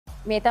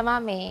මේ තමා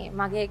මේ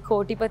මගේ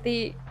කෝටිපති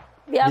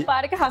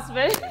ව්‍යාපාරික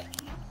හස්බන්ඩ්.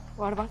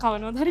 වඩ මං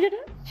කවනවද හරියට?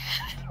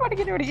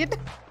 වඩ.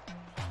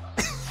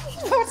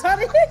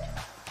 sorry.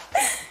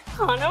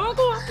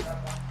 කනවකෝ.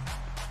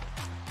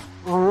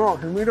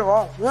 හිමීට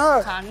වා.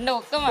 කන්න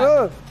ඔක්කොම.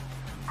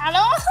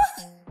 හලෝ.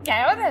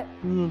 කෑවද?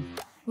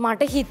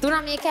 මට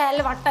හිතුණා මේ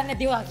කෑල්ල වට්ටන්න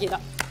නැතිවා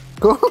කියලා.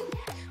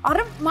 අර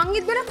මං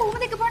ඉදලා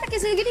කොහොමද එකපාරට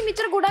කෙසෙල්ගෙඩි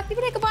මෙච්චර ගොඩක්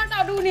තිබුණේ එකපාරට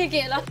අඩු වුණේ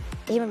කියලා.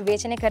 එහෙම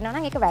විවේචනය කරනවා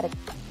නම් ඒක වැරදි.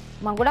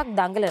 මං ගොඩක්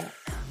දඟලන.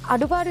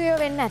 අඩුපාඩු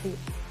ඒවා වෙන්නේ නැති.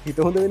 හිත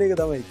හොඳ වෙන එක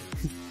තමයි.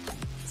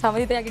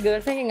 සමදිතයාගේ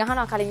ගර්ල්ෆ්‍රෙන්ඩ් එකෙන්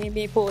අහනවා කලින්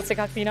මේ පෝස්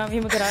එකක් තියෙනවා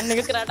මෙහෙම කරන්න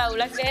එක කරාට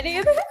අවුලක් නැහැ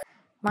නේද?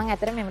 මං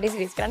ඇත්තට මෙමරිස්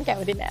රිස් කරන්න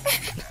කැමති නෑ.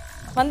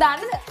 මං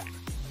දාන්නද?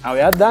 ආ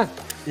ඔයාත් දාන්න.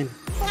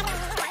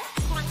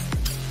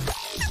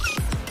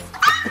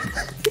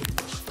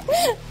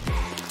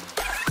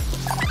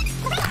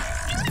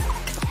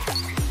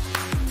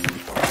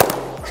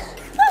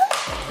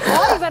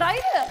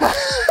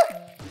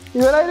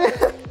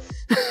 ඉවරයිද?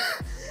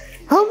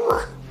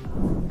 අම්මා.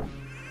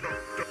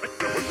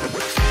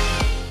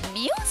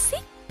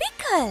 Music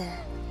Pickle.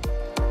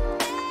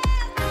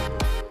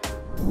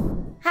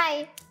 Hi,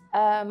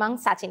 මං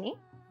සචිනි.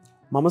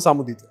 මම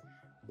සමුදිත.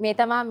 මේ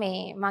තමා මේ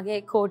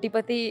මගේ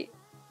කෝටිපති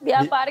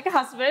ව්‍යාපාරික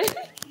හස්බන්ඩ්.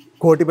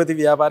 කෝටිපති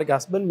ව්‍යාපාරික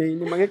හස්බන්ඩ් මේ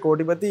ඉන්නේ මගේ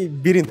කෝටිපති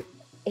බිරිඳ.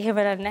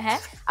 එහෙම නැහැ.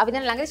 අපි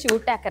දැන් ළඟදී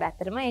ෂූට් එකක් කරා.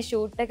 ඇත්තටම ඒ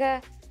ෂූට් එක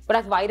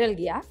ගොඩක් වයිරල්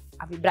ගියා.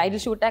 අපි බ්‍රයිඩල්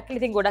ෂූට් එකක් කළා.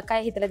 ඉතින් ගොඩක්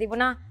අය හිතලා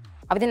තිබුණා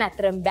අපි දැන්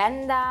ඇත්තටම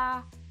බැන්දා.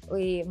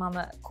 ඔය මම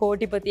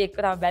කෝටිපති එක්ක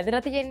තමයි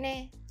බැඳලා තියෙන්නේ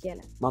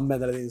කියලා. මම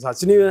බැඳලා තියෙන්නේ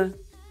සචිනිව.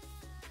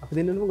 අපි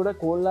දෙන්නම ගොඩක්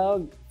කෝල්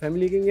ආව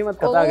ෆැමිලි එකෙන් එහෙමත්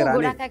කතා කරා නේ.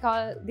 ගොඩක් අය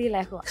කෝල්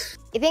දීලා ඇහුවා.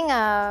 ඉතින්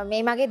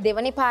මේ මගේ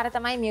දෙවනි පාර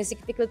තමයි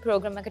මියුසික් පිකල්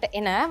ප්‍රෝග්‍රෑම් එකට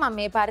එන. මම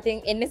මේ පාරෙන්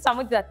එන්නේ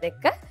සමුදිතත්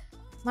එක්ක.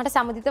 මට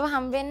සමුදිතව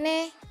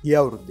හම්බෙන්නේ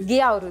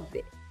ගිය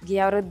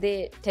අවුරුද්දේ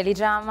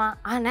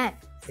ටෙලිඩ්‍රාමා නෑ.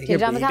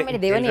 ටෙලිඩ්‍රාමා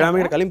ගාමේ දෙවනි.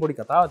 ටෙලිඩ්‍රාමා කලින් පොඩි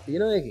කතාවක්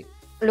තියෙනවා ඒකේ.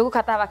 ලොකු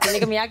කතාවක්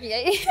මේක මෙයා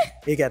කියයි.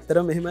 ඒක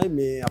ඇත්තටම මෙහෙමයි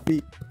මේ අපි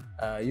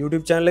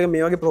YouTube channel එක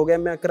මේ වගේ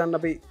ප්‍රෝග්‍රෑම් එකක් කරන්න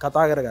අපි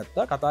කතා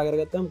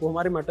කරගත්තාම කොහොම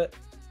හරි මට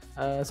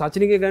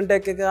සචිනිගේ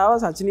කන්ටැක්ට් එක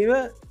ආවා සචිනිව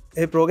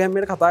ඒ ප්‍රෝග්‍රෑම්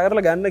එකට කතා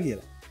කරලා ගන්න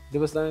කියලා.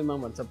 ඊට පස්සේ තමයි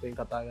මම WhatsApp එකෙන්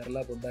කතා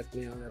කරලා පොඩ්ඩක්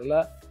මේවා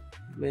කරලා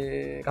මේ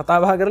කතා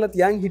බහ කරලා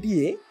තියන්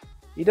හිටියේ.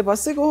 ඊට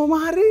පස්සේ කොහොම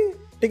හරි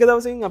ටික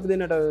දවසකින් අපි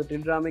දෙන්නට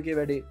ටෙලිඩ්‍රාමා එකේ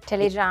වැඩේ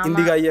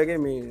ඉන්දි ගයියාගේ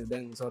මේ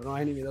දැන්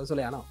ස්වර්ණවාහිනී මේ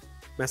දවස්වල යනවා.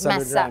 මැස්සා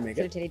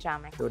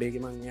ටෙලිඩ්‍රාමා එක.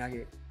 ඒකේ මම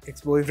එයාගේ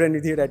එක්ස් බොයිෆ්‍රෙන්ඩ්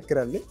විදියට ඇඩ්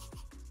කරන්නේ.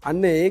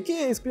 අන්න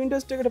ඒකේ ස්ක්‍රීන්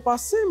ටෙස්ට් එකට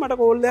පස්සේ මට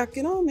කෝල් එකක්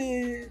එනවා මේ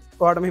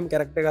ඔයාලට මෙහෙම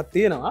කැරක්ටර් එකක්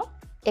තියෙනවා.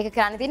 ඒක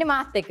කරන්න තියෙන්නේ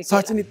මාත් එක්ක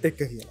කියලා. සචිනිත් එක්ක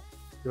කියලා.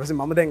 ඊට පස්සේ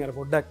මම දැන් අර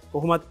පොඩ්ඩක්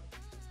කොහොමත්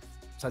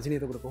සචිනී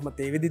එතකොට කොහොමත්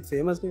ඒ වෙදිත්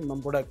ෆේමස් නේ.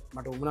 මම පොඩ්ඩක්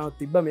මට උමනාවක්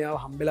තිබ්බා මෙයාව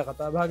හම්බෙලා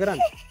කතා බහ කරන්න.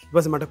 ඊට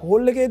පස්සේ මට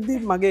කෝල් එක එද්දි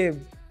මගේ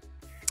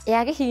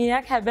එයාගේ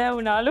හීනයක් හැබෑ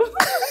වුණාලු.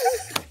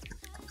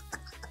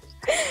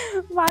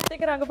 මාත්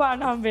එක්ක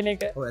රඟපාන්න හම්බෙන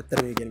එක. ඔව් ඇත්තට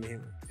මේ කියන්නේ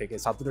මෙහෙම.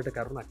 ඒකේ සතුටට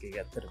කරුණක් ඒක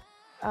ඇත්තට.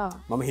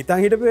 මම හිතන්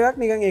හිටපු එකක්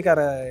නිකන් ඒක අර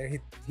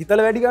හිතල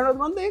වැඩි ගන්නවත්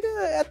මන්ද ඒක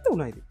ඇත්ත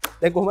වුණා ඉතින්.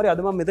 දැන් කොහොම හරි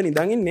අද මම මෙතන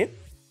ඉඳන් ඉන්නේ.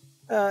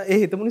 ඒ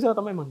හිතමු නිසා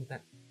තමයි මම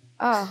හිතන්නේ.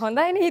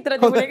 හොඳයිනේ හිතලා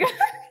තිබුණ එක.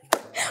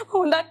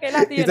 හොඳක්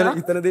වෙලා තියෙනවා.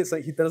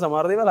 හිතන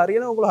සමහර දේවල්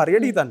හරියනවා. ඔයගොල්ලෝ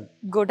හරියට හිතන්නේ.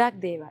 ගොඩක්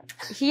දේවල්.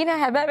 හීන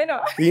හැබෑ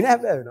වෙනවා.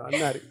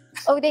 අන්න හරි.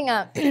 ඔව් ඉතින්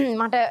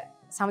මට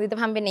සමුදිත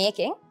හම්බෙන්නේ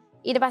ඒකෙන්.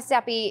 ඊට පස්සේ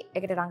අපි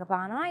එකට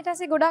රඟපානවා. ඊට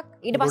පස්සේ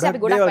අපි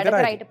ගොඩක් වැඩ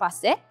කරා ඊට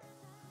පස්සේ.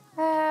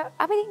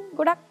 අපි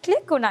ගොඩක්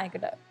ක්ලික් වුණා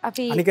එකට.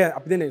 අපි අනික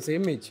අපි දෙන්නේ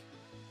සේම් ඒජ්.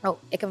 ඔව්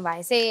එකම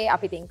වයසේ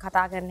අපි ඉතින්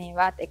කතා කරන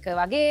ඒවත් එක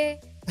වගේ.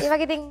 ඒ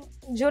වගේ ඉතින්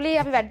ජොලි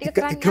අපි වැඩ ටික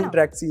කරන් යනවා. එකම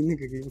ට්‍රැක් සීන්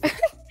එකකින්.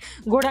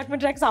 ගොඩක්ම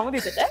ට්‍රැක්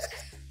සමුදිතට.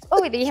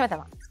 ඔව් ඉතින් එහෙම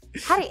තමයි.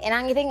 හරි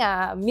එහෙනම් ඉතින්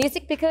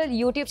මියුසික් පිකල්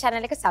YouTube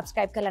channel එක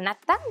subscribe කරලා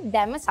නැත්නම්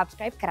දැන්ම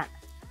subscribe කරන්න.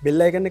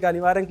 බෙල් අයිකන් එක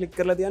අනිවාර්යෙන් ක්ලික්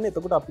කරලා තියන්න.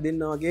 එතකොට අපි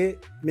දෙන්න වගේ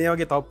මේ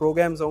වගේ තව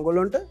ප්‍රෝග්‍රෑම්ස්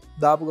ඔයගොල්ලන්ට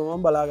දාපු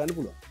ගමන් බලා ගන්න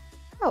පුළුවන්.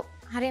 ඔව්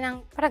හරි එහෙනම්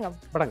පටන්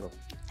ගමු.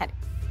 හරි.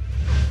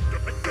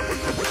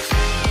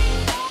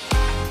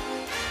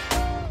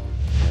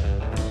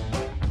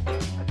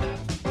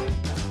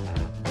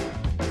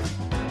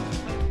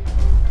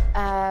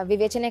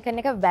 විවේචනය කරන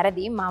එක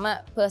වැරදි. මම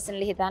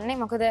පර්සනලි හිතන්නේ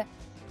මොකද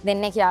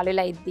දෙන්නෙක්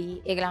යාළුවෙලා ඉද්දී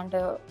ඒගලන්ට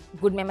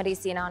good memories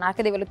තියෙනවා නරක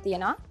දේවලුත්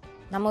තියෙනවා.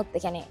 නමුත්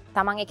ඒ කියන්නේ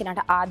තමන් ඒ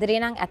කෙනාට ආදරේ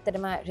නම්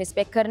ඇත්තටම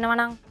respect කරනවා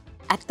නම්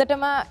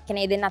ඇත්තටම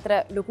කෙනේ දෙන්න අතර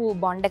ලොකු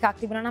බොන්ඩ් එකක්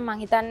තිබුණා නම්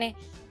මං හිතන්නේ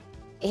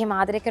එහෙම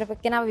ආදරේ කරපු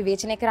කෙනාව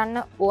විවේචනය කරන්න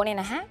ඕනේ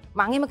නැහැ.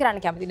 මං එහෙම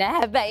කරන්න කැමති නෑ.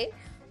 හැබැයි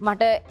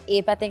මට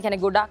ඒ පැත්තෙන්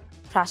කියන්නේ ගොඩක්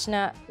ප්‍රශ්න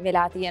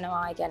වෙලා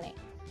තියෙනවා. ඒ කියන්නේ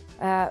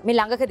මේ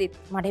ළඟකදීත්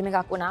මට එහෙම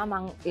එකක් වුණා.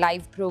 මං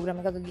live program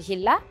එකක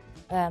ගිහිල්ලා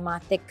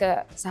මාත් එක්ක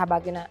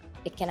සහභාගී වෙන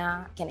එක්කෙනා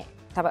කෙනෙක්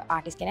තව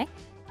ආටිස්ට් කෙනෙක්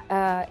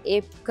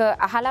ඒක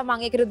අහලා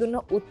මම ඒකට දුන්න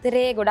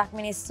උත්තරේ ගොඩක්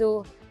මිනිස්සු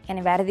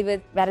කියන්නේ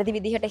වැරදි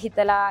විදිහට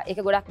හිතලා ඒක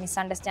ගොඩක්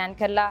මිස්අන්ඩර්ස්ටෑන්ඩ්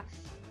කරලා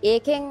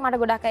ඒකෙන්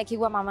මට ගොඩක් අය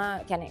කිව්වා මම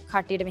කියන්නේ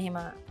කට්ටියට මෙහෙම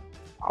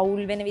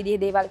අවුල් වෙන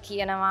විදිහේ දේවල්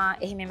කියනවා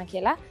එහෙමම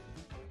කියලා.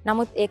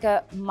 නමුත් ඒක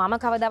මම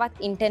කවදාවත්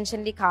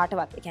ඉන්ටෙන්ෂන්ලි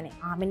කාටවත්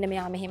කියන්නේ මෙන්න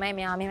මෙයා මෙහෙමයි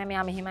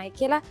මෙයා මෙහෙමයි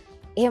කියලා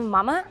එහෙම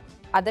මම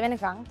අද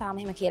වෙනකන් තාම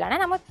එහෙම කියලා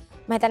නැහැ. නමුත්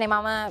මම හිතන්නේ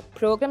මම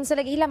ප්‍රෝග්‍රෑම්ස්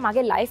වල ගිහිල්ලා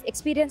මගේ ලයිෆ්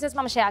එක්ස්පීරියන්සස්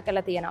මම ෂෙයා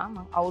කරලා තියෙනවා. මම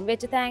අවුල්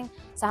වෙච්ච තැන්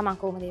සහ මම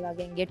කොහොමද ඒ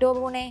වගේ ගෙට් ඕවර්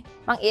වුනේ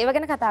මම ඒව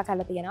ගැන කතා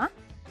කරලා තියෙනවා.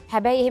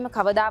 හැබැයි එහෙම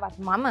කවදාවත්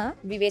මම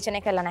විවේචනය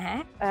කරලා නැහැ.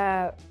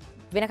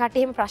 වෙන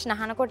කට්ටිය එහෙම ප්‍රශ්න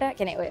අහනකොට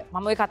කියන්නේ ඔය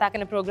මම ඔය කතා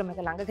කරන ප්‍රෝග්‍රෑම්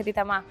එක ළඟකදී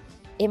තමයි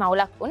එහෙම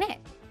අවුලක් වුණේ.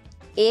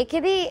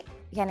 ඒකෙදි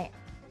කියන්නේ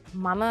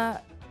මම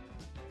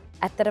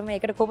ඇත්තටම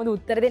ඒකට කොහොමද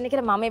උත්තර දෙන්නේ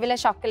කියලා මම ඒ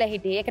වෙලාවේ ෂොක් වෙලා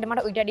හිටියේ. ඒකට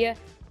මට ඊට වඩා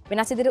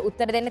වෙනස් විදිහට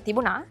උත්තර දෙන්න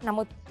තිබුණා.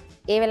 නමුත්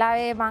ඒ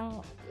වෙලාවේ මං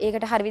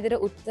ඒකට හරි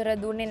විදිහට උත්තර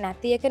දුන්නේ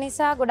නැති එක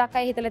නිසා ගොඩක්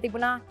අය හිතලා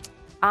තිබුණා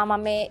මම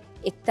මේ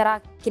එක්තරා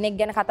කෙනෙක්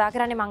ගැන කතා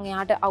කරන්නේ මං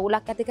එයාට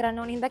අවුලක් ඇති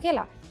කරන්න ඕන හින්දා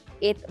කියලා.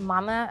 ඒත්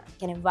මම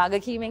කියන්නේ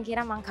වගකීමෙන්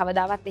කියන මං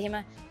කවදාවත් එහෙම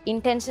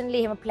ඉන්ටෙන්ෂනලි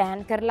එහෙම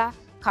ප්ලෑන් කරලා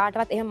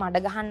කාටවත් එහෙම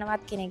මඩ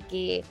ගහන්නවත්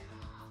කෙනෙක්ගේ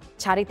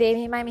චරිතය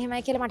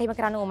මෙහෙමයි කියලා මට එහෙම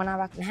කරන්න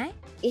උවමනාවක් නැහැ.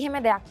 එහෙම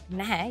දෙයක්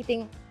නැහැ.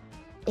 ඉතින්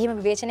එහෙම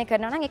විවේචනය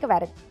කරනවා නම් ඒක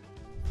වැරදි.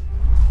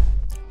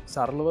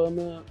 සරලවම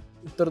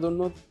උත්තර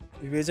දුන්නොත්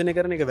විවේචනය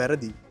කරන එක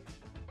වැරදි.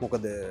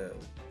 මොකද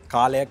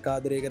කාලයක්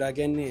ආදරය කරා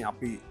කියන්නේ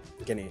අපි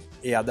කියන්නේ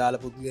ඒ අදාළ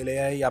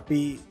පුද්ගලයයි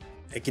අපි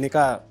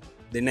එකිනෙකා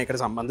දෙන්න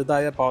එකට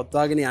සම්බන්ධතාවය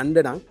පවත්වාගෙන යන්න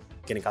නම්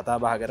කියන්නේ කතා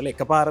බහ කරලා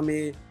එකපාර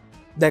මේ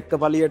දැක්ක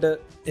පළියට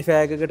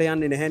එෆෑගකට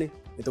යන්නේ නැහැනේ.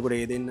 එතකොට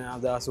ඒ දෙන්න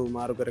අදහස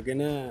උමාරු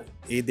කරගෙන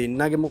ඒ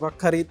දෙන්නගේ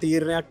මොකක් හරි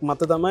තීරණයක්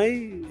මත තමයි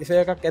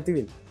එෆෑ එකක් ඇති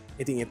වෙන්නේ.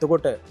 ඉතින්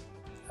එතකොට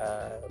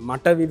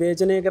මට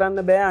විවේචනය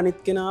කරන්න බෑ අනිත්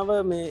කෙනාව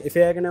මේ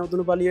එෆෑක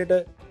නැවතුණු පළියට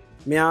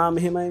මෙයා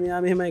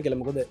මෙහෙමයි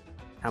කියලා. මොකද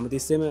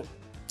හැමතිස්සෙම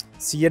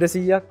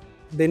 100%ක්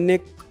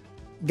දෙන්නෙක්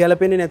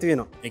ගැලපෙන්නේ නැති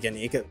වෙනවා. ඒ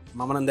කියන්නේ ඒක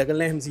මම නම් දැකලා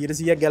නැහැ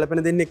 100%ක්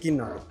ගැලපෙන දෙන්නෙක්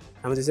ඉන්නවා.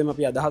 හැමතිස්සෙම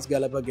අපි අදහස්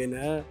ගැලපගෙන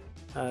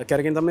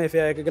කරගෙන තමයි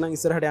එෆෑ එකක නම්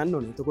ඉස්සරහට යන්න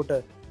ඕනේ. එතකොට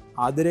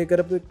ආදරය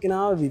කරපු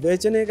එක්කෙනාව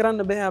විවේචනය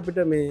කරන්න බෑ අපිට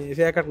මේ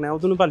එෆෑ එකක්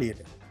නැවතුණු පළියට.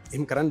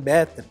 එහෙම කරන්න බෑ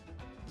ඇත්තට.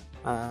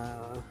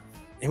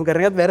 එහෙම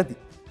කරන එකත් වැරදි.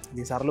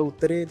 ඉතින් සරල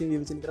උත්තරේ ඉතින්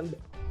විවේචනය කරන්න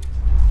බෑ.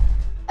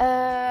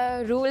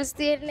 රූල්ස්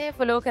තියෙන්නේ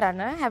ෆලෝ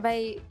කරන්න.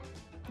 හැබැයි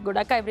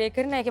ගොඩක් අය බ්‍රේක්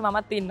කරන එක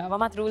මමත් ඉන්නවා.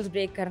 මමත් රූල්ස්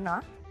බ්‍රේක්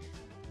කරනවා.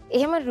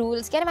 එහෙම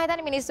රූල්ස් කියන්නේ මම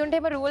හිතන්නේ මිනිස්සුන්ට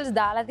එහෙම රූල්ස්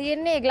දාලා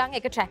තියෙන්නේ ඒගොල්ලන්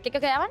එක ට්‍රැක්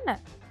එකක යවන්න.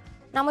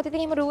 නමුත්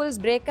ඉතින් එහෙම රූල්ස්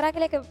බ්‍රේක් කරා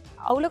කියලා ඒක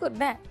අවුලකුත්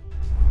නෑ.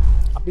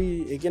 අපි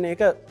ඒ කියන්නේ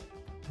ඒක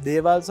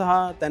දේවල් සහ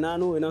තැන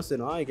අනුව වෙනස්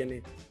වෙනවා. ඒ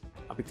කියන්නේ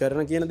අපි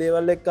කරන කියන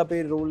දේවල් එක්ක අපි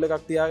රූල්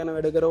එකක් තියාගෙන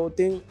වැඩ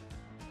කරවොත්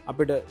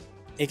අපිට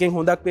එකෙන්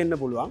හොඳක් වෙන්න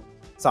පුළුවන්.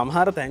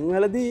 සමහර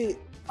තැන්වලදී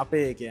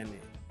අපේ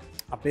කියන්නේ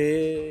අපේ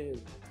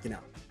කියන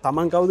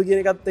තමන් කවුද කියන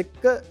එකත්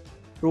එක්ක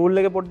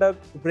රූල් එක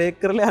පොඩ්ඩක් බ්‍රේක්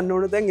කරලා යන්න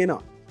ඕන තැන්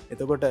එනවා.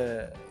 එතකොට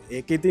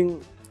ඒක ඉතින්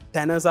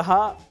තැන සහ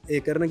ඒ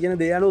කරන කියන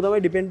දේ අනුව තමයි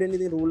ඩිපෙන්ඩ් වෙන්නේ.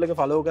 ඉතින් රූල් එක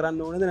ෆලෝ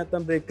කරන්න ඕනද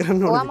නැත්නම් බ්‍රේක්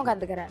කරන්න ඕනද? ඔයා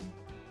මොකද්ද කරන්නේ?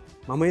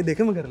 මම මේ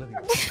දෙකම කරලා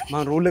තියෙනවා.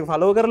 මම රූල් එක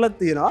ෆලෝ කරලත්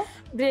තියෙනවා.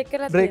 බ්‍රේක්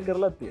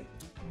කරලත් තියෙනවා.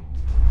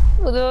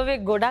 උදෝවේ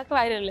ගොඩක්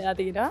වයිරල් වෙලා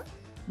තියෙනවා.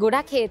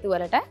 ගොඩක් හේතු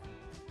වලට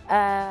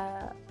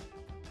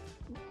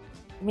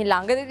මේ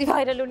ළඟදී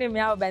වයිරල් වුණේ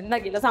මෙයාව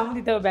බැන්දා කියලා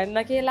සම්දිතව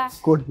බැන්දා කියලා.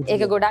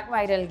 ඒක ගොඩක්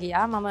වයිරල්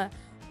ගියා. මම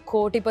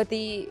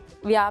කෝටිපති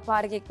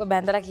ව්‍යාපාරිකෙක්ව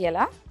බැන්දලා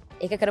කියලා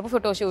ඒක කරපු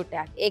ෆොටෝ ෂූට්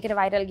එකක්. ඒකට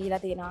වයිරල්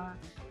ගිහිලා තියෙනවා.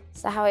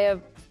 සහ ඔය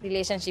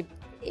රිලේෂන්ෂිප්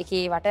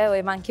එකේ වට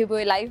ඔය මං කියපු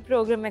ඔය ලයිව්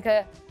ප්‍රෝග්‍රෑම් එක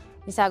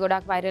නිසා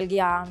ගොඩක් වයිරල්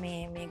ගියා.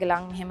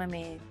 මේගොල්ලන් එහෙම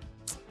මේ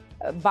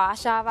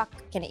භාෂාවක්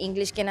කියන්නේ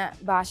ඉංග්‍රීසි කියන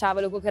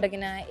භාෂාව ලොකු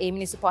කරගෙන ඒ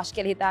මිනිස්සු පොෂ්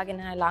කියලා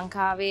හිතාගෙන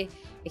ලංකාවේ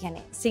ඒ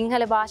කියන්නේ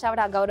සිංහල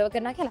භාෂාවට අගෞරව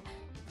කරනවා කියලා.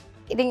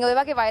 ඉතින් ඔය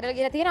වගේ වයිරල්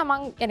ගිහලා තියෙනවා.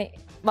 මං කියන්නේ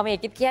මම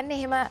ඒකෙත් කියන්නේ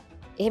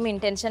එහෙම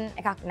ඉන්ටෙන්ෂන්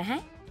එකක් නැහැ.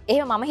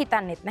 එහෙම මම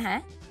හිතන්නෙත් නැහැ.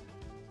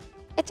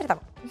 එච්චර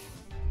තමයි.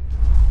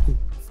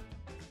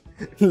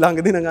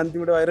 ළඟදී නම්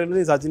අන්තිමට වයිරල්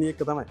වුණේ සචිනී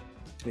එක්ක තමයි.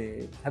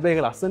 හැබැයි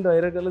ඒක ලස්සනට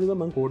වයිරල් කරලා තිබ්බා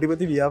මං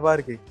කෝටිපති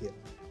ව්‍යාපාරිකයෙක් කියලා.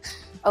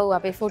 ඔව්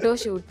අපේ ෆොටෝ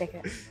ෂූට් එක.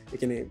 ඒ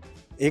කියන්නේ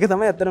ඒක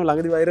තමයි ඇත්තටම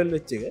ළඟදී වයිරල්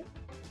වෙච්ච එක.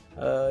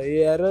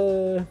 ඒ අර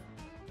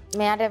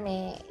මෙයාට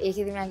මේ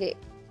ඒකෙදි මගේ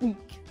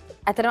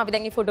ඇත්තටම අපි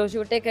දැන් මේ ෆොටෝ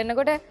ෂූට් එක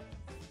කරනකොට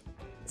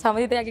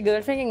සමදිතයාගේ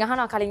ගර්ල්ෆ්‍රෙන්ඩ් එකෙන්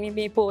අහනවා කලින්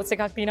මේ පෝස්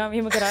එකක් තියෙනවා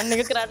මෙහෙම කරන්න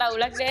එක කරාට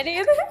අවුලක් නෑ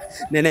නේද?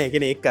 නෑ ඒ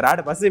කියන්නේ ඒක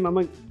කරාට පස්සේ මම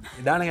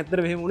එදාන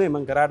ඇත්තට මෙහෙම වුණේ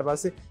මම කරාට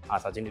පස්සේ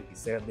සචින්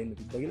කිස් එකක් දෙන්න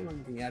තිබ්බා කියලා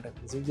මම ඉතින්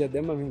එයාට මෙසේජ් එකක්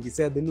දැම්මා මම කිස්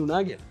එකක් දෙන්න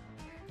උනා කියලා.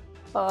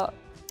 ඔව්.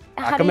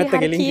 අකමැත්ත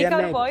ගෙලින්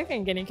කියන්නේ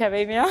බොයිෆ්‍රෙන්ඩ් කෙනෙක්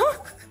හැබැයි මෙයා.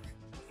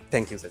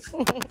 Thank you sir.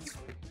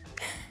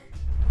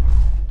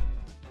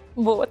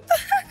 both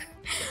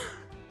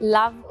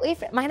love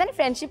මම හිතන්නේ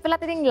ෆ්‍රෙන්ඩ්ෂිප්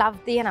වලත් ඉතින් love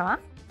තියෙනවා.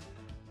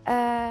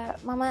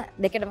 මම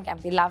දෙකටම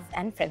කැමති love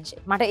and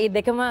friendship. මට ඒ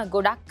දෙකම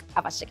ගොඩක්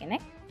අවශ්‍ය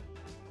කෙනෙක්.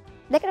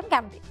 දෙකටම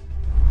කැමති.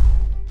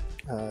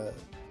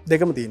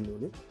 දෙකම තියෙන්න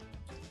ඕනේ.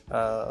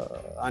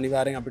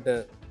 අනිවාර්යෙන් අපිට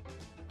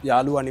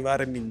යාළුවෝ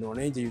අනිවාර්යෙන් ඉන්න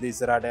ඕනේ. ජීවිතේ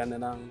ඉස්සරහට යන්න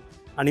නම්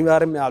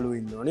අනිවාර්යෙන්ම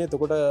යාළුවෝ ඉන්න ඕනේ.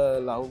 එතකොට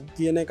love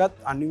කියන එකත්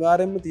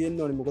අනිවාර්යෙන්ම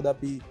තියෙන්න ඕනේ. මොකද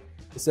අපි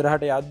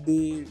ඉස්සරහට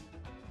යද්දී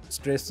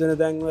ස්ට්‍රෙස් වෙන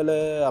තැන්වල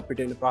අපිට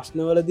එන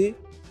ප්‍රශ්නවලදී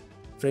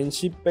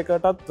ෆ්‍රෙන්ඩ්ෂිප්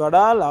එකටත්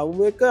වඩා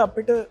love එක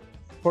අපිට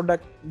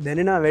පොඩක්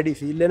දැනෙන වැඩි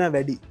ෆීල්ලෙන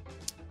වැඩි.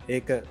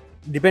 ඒක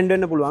ඩිපෙන්ඩ්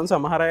වෙන්න පුළුවන්.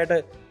 සමහර අයට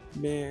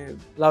මේ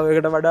ලව්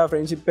එකට වඩා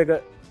ෆ්‍රෙන්ඩ්ෂිප් එක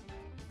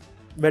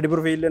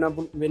වැඩිපුර ෆීල්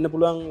වෙන්න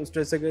පුළුවන්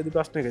ස්ට්‍රෙස් එකදී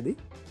ප්‍රශ්නකදී.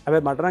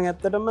 හැබැයි මට නම්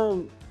ඇත්තටම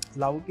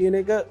ලව් කියන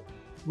එක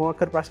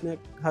මොකක් හරි ප්‍රශ්නයක්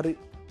හරි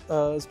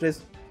ස්ට්‍රෙස්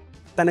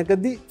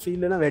තැනකදී ෆීල්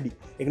වෙන වැඩි.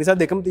 ඒක නිසා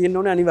දෙකම තියෙන්න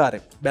ඕනේ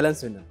අනිවාර්යෙන්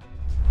බැලන්ස් වෙන්න.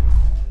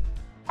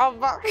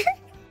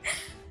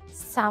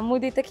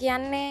 සමුදිත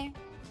කියන්නේ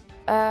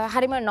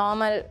හරිම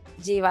නෝමල්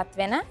ජීවත්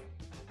වෙන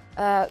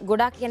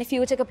ගොඩක් කියන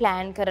ෆියුචර් එක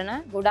ප්ලෑන් කරන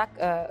ගොඩක්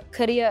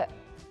කරියර්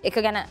එක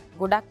ගැන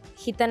ගොඩක්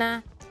හිතන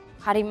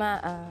හරිම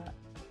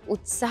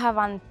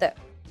උත්සාහවන්ත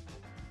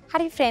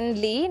හරි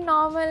ෆ්‍රෙන්ඩ්ලි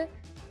නෝමල්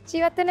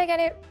ජීවත් වෙන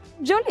ගැන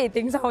ජොලි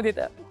ඉතින් සමුදිත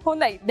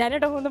හොඳයි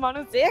දැනට හොඳ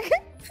මිනිස්සෙක්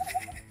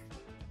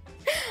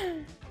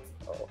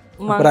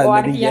මම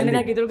ඔයාලට කියන්නේ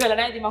නැහැ කිතුරු කළා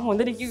නැහැ ඉතින් මම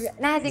හොඳට කිව්වේ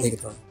නැහැ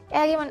ඉතින්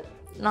එයාගේ මම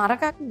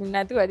නරකක්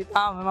නැතුව ඇති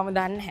තාම මම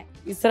දන්නේ නැහැ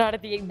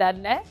ඉස්සරහට තියෙක්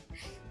දන්නේ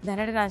නැහැ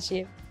දැනට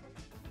නැෂේ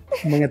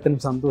මම ඇත්තටම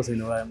සන්තෝෂ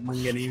වෙනවා මං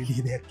ගැන මේ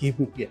විදිහ දෙයක්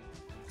කියපු කිය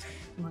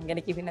මං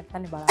ගැන කිව්වේ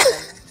නැත්නම් බලන්න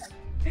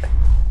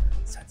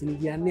සචිනි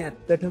කියන්නේ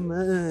ඇත්තටම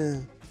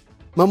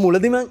මම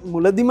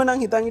මුලදිම නම්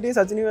හිතන් හිටියේ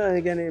සචිනිව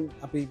ඒ කියන්නේ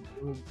අපි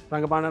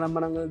රංගපාන නම්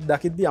මනම්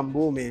දකිද්දි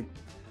අම්බෝ මේ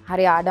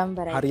හරි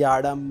ආඩම්බරයි හරි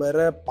ආඩම්බර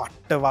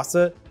පට්ට වස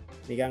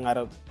නිකන් අර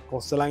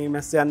කොස්සලන්ගේ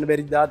මැස්ස යන්න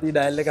බැරි දාති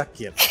ඩයල් එකක්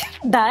කියලා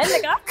ඩයල්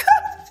එකක්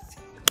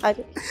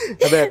හරි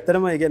හැබැයි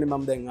ඇත්තටම ඒ කියන්නේ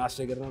මම දැන්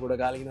ආශ්‍රය කරන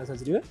ගොඩ කාලෙක ඉඳන්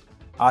සචිනිව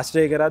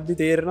ආශ්‍රය කරද්දි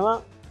තේරෙනවා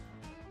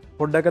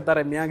පොඩ්ඩක තර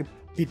මෙයාගේ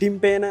පිටිම්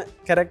පේන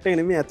කැරක්ටර් එක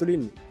නෙමෙයි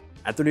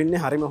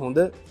ඇතුළින්නේ හරිම හොඳ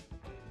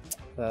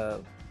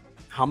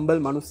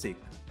හම්බල් මිනිස්සෙක්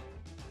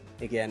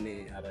ඒ කියන්නේ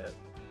අර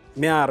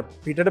මෙයා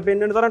පිටට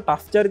පෙන්වන තරම්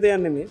ටෆ්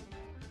චරිතයක් නෙමෙයි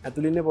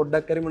ඇතුළින්නේ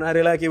පොඩ්ඩක් හරි මොන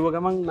හරි වෙලා කිව්ව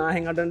ගමන්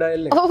නාහෙන් අඬන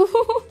ඩයල් එක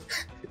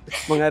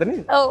මං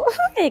හරිනේ ඔව්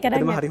ඒක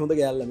නේද හරි හොඳ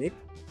ගෑල්ලා මේ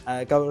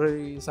කවුරු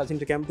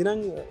සචින්ට කැමති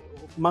නම්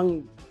මං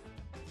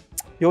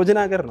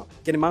යෝජනා කරනවා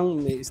කියන්නේ මං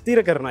මේ ස්ථිර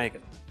කරනවා ඒක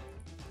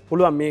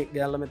පුළුවන් මේ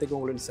ගෑල්ලා මෙතක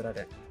උඹලන්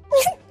ඉස්සරහට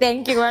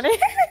thank you වනේ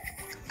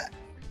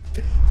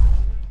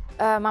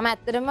මම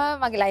ඇත්තටම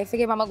මගේ ලයිෆ්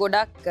එකේ මම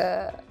ගොඩක්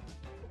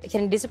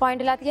කියන්නේ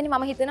ඩිසපොයින්ට් වෙලා තියෙන්නේ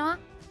මම හිතනවා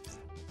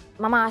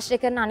මම ආශ්‍රය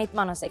කරන අනිත්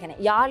මනුස්සය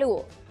කියන්නේ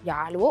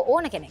යාළුවෝ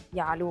ඕන කෙනෙක්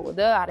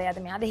යාළුවෝද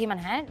අරයද මෙයාද එහෙම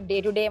නැහැ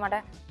ඩේ ටු ඩේ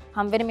මට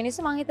හම් වෙන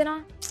මිනිස්සු මම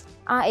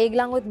හිතනවා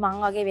ඒගලංගොත්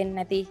මං වගේ වෙන්නේ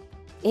නැති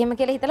එහෙම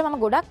කියලා හිතලා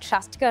මම ගොඩක්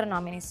ට්‍රස්ට්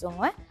කරනවා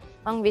මිනිස්සුන්ව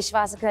මං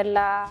විශ්වාස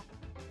කරලා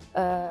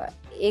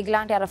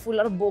ඒගලන්ට අර ෆුල්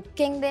අර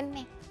බොක්කෙන්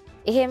දෙන්නේ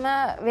එහෙම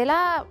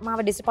වෙලා මාව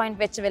ඩිසපොයින්ට්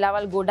වෙච්ච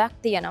වෙලාවල් ගොඩක්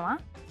තියෙනවා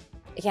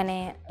ඒ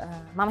කියන්නේ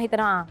මම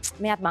හිතනවා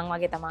මෙයාත් මං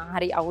වගේ තමයි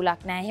හරි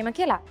අවුලක් නැහැ එහෙම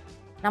කියලා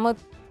නමුත්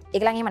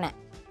ඒගලන් එහෙම නැහැ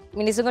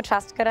මිනිස්සුන්ව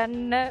ට්‍රස්ට්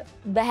කරන්න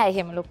බෑ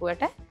එහෙම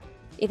ලොකුවට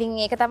ඉතින්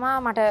ඒක තමයි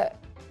මට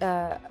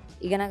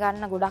ඉගෙන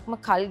ගන්න ගොඩක්ම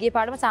කල් ගිය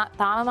පාඩම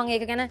තාම මම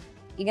ඒක ගැන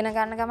ඉගෙන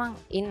ගන්න ගමන්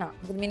ඉන්නවා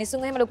මොකද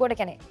මිනිස්සුන් එහෙම ලොකුවට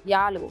කියන්නේ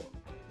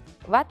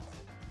යාළුවෝවත්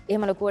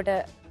එහෙම ලොකුවට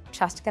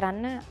ට්‍රස්ට්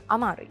කරන්න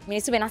අමාරුයි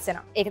මිනිස්සු වෙනස්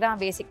වෙනවා ඒක තමයි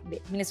බේසික්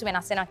මිනිස්සු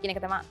වෙනස් වෙනවා කියන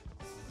එක තමයි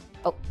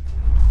ඔව්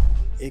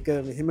ඒක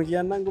මෙහෙම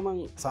කියන්නම්කෝ මං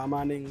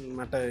සාමාන්‍යයෙන්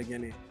මට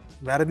කියන්නේ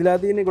වැරදිලා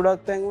තියෙන්නේ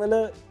ගොඩක් තැන්වල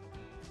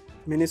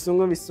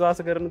මිනිස්සුන්ව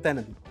විශ්වාස කරන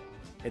තැනදී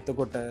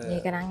එතකොට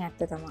ඒක නම්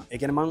ඇත්ත තමයි ඒ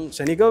කියන්නේ මං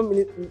ශනිකව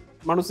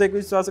මිනිස්සෙක්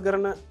විශ්වාස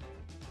කරන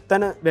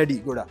තැන වැඩි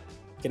ගොඩක්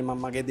කියන්නේ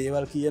මම මගේ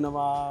දේවල්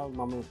කියනවා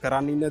මම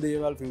කරන්න ඉන්න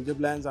දේවල් ෆියුචර්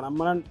ප්ලෑන්ස්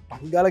අනම්මනම්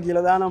ටක් ගාලා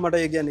කියලා දානවා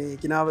මට ඒ කියන්නේ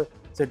කිනාව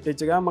සෙට්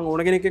වෙච්ච ගමන් මම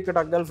ඕන කෙනෙක් එක්ක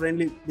ටක් ගාලා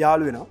ෆ්‍රෙන්ඩ්ලි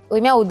යාළු වෙනවා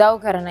ඔය මෙයා උදව්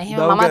කරන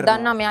එහෙම මමත්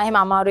දන්නවා මෙයා එහෙම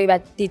අමාරුයි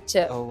වැටිච්ච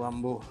ඔව්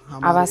අම්බෝ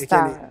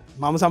අවස්ථාව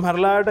මම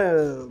සමහරලාට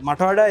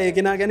මට වඩා ඒ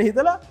කෙනා ගැන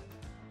හිතලා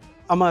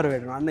අමාරු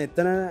වෙනවා අන්න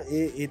එතන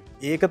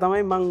ඒක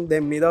තමයි මං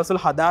දැන් මේ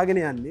දවස්වල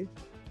හදාගෙන යන්නේ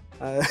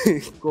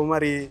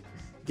කොහමරි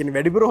කියන්නේ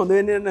වැඩිපුර හොඳ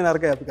වෙන්න යන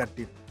නරකයි අපි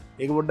කට්ටිය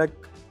ඒක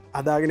පොඩ්ඩක්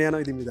හදාගෙන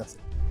යනවා ඉතින් මේ දවස්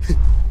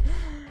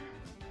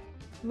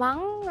මං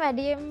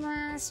වැඩියෙන්ම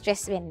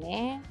ස්ට්‍රෙස්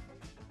වෙන්නේ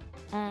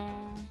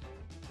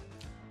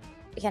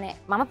කියන්නේ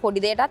මම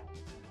පොඩි දෙයටත්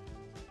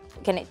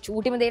කියන්නේ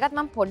චූටිම දෙයටත්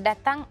මම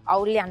පොඩ්ඩක් නැත්තම්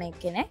අවුල් යන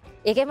කෙනෙක්.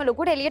 ඒකෙම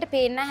ලොකුට එළියට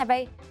පේන්නේ නැහැ.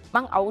 හැබැයි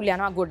මං අවුල්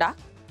යනවා ගොඩක්.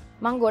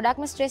 මං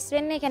ගොඩක්ම ස්ට්‍රෙස්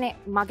වෙන්නේ කියන්නේ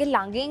මගේ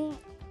ළඟින්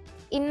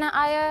ඉන්න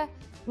අය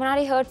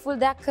මොනාරි හර්ට්ෆුල්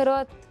දෙයක්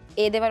කරොත්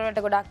ඒ දේවල්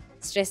වලට ගොඩක්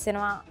ස්ට්‍රෙස්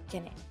වෙනවා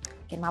කියන්නේ.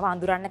 කියන්නේ මම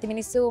අඳුරන්නේ නැති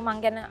මිනිස්සු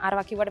මං ගැන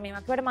අරවා කිව්වට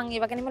මේවා කිව්වට මං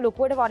ඒව ගැනම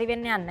ලොකුවට වරි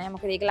වෙන්නේ නැහැ.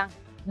 මොකද ඒගොල්ලන්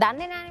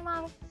දන්නේ නැහැනේ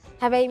මාව.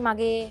 හැබැයි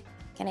මගේ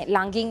කියන්නේ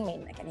ළඟින්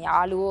මෙන්න කියන්නේ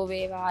යාළුවෝ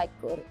වේවා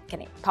එක්ක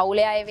කියන්නේ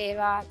පවුලේ අය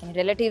වේවා කියන්නේ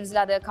රිලටිව්ස්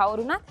ලාද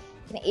කවුරුණත්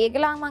කියන්නේ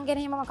ඒගොල්ලන් මං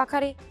ගැන එහෙම මොකක්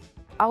හරි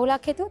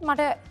අවුලක් හිතුවොත්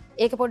මට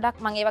ඒක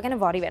පොඩ්ඩක් මං ඒව ගැන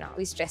වරි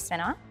වෙනවා ස්ට්‍රෙස්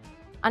වෙනවා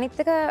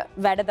අනිත් එක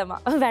වැඩ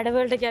තමයි වැඩ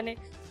වලට කියන්නේ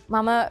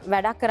මම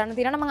වැඩක් කරන්න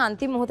තියෙනවා නම් මං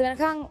අන්තිම මොහොත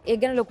වෙනකන්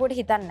ඒක ගැන ලොකුවට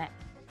හිතන්නේ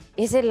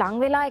නැහැ ඒසේ ලං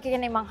වෙලා ඒක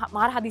කියන්නේ මං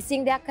මාර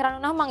හදිස්සියෙන් දෙයක් කරන්න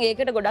නම් මං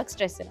ඒකට ගොඩක්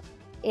ස්ට්‍රෙස් වෙනවා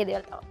ඒ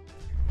දේවල්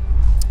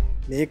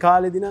තමයි මේ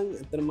කාලෙදී නම්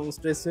ඇත්තට මං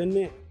ස්ට්‍රෙස්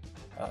වෙන්නේ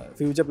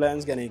ෆියුචර්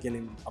ප්ලෑන්ස් ගැන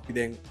කියන්නේ අපි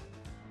දැන්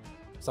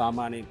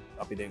සාමාන්‍යයෙන්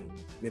අපි දැන්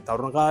මේ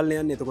තරුණ කාලේ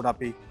යන්නේ එතකොට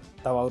අපි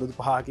තව අවුරුදු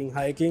 5කින්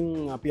 6කින්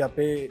අපි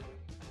අපේ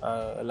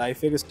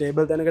ලයිෆ් එක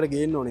ස්ටේබල් තැනකට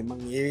ගේන්න ඕනේ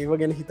මම ඒව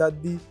ගැන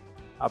හිතද්දී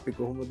අපි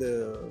කොහොමද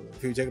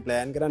ෆියුචර් එක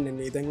ප්ලෑන් කරන්නේ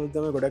මේ තැන් වල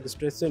තමයි ගොඩක්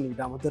ස්ට්‍රෙස් වෙන්නේ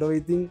ඊට අමතරව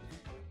ඉතින්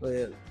ඔය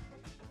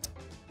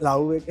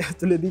ලව් එක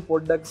ඇතුළේදී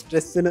පොඩ්ඩක්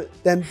ස්ට්‍රෙස් වෙන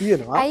තැන්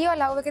තියෙනවා අයියෝ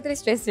ලව් එක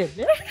ඇතුළේ ස්ට්‍රෙස්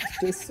වෙන්නේ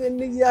ස්ට්‍රෙස්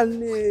වෙන්නේ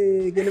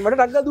කියන්නේ මට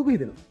ටක්ගා දුක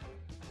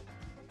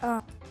හිතෙනවා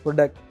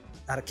පොඩ්ඩක්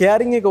අර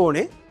කෙයාරින් එක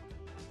ඕනේ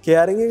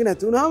කෙයාරින් එක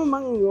නැතුනහම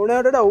මං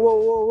ඕනෑටට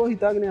ඔව්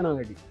හිතාගෙන යනවා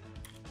වැඩි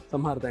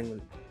සමහර තැන්වල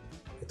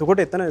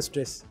එතකොට එතන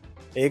ස්ට්‍රෙස්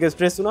ඒක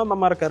ස්ට්‍රෙස් වුණා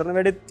මම අර කරන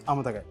වැඩෙත්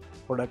අමතකයි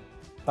පොඩක්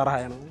තරහ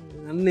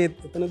යනවා අන්න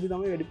එතනදී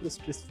තමයි වැඩිපුර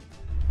ස්ට්‍රෙස්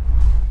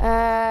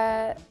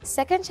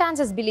සෙකන්ඩ්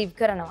චාන්සස් බිලීව්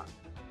කරනවා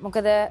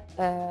මොකද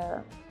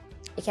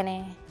ඒ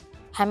කියන්නේ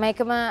හැම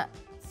එකම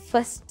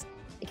ෆස්ට්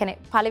එකන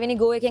පළවෙනි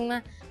ගෝ එකෙන්ම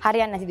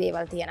හරියන්න නැති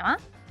දේවල් තියෙනවා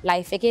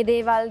ලයිෆ් එකේ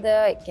දේවල්ද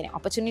එකන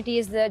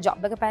ඔපචුනිටස්ද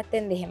ජොබ් එක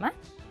පැත්තෙන් දෙහෙම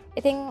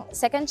ඉතින්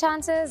සෙකන්ඩ්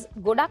චාන්සස්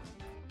ගොඩක්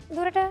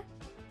දුරට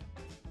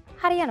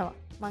හරියනවා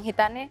මං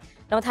හිතන්නේ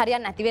නමුත්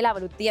හරියන්න නැති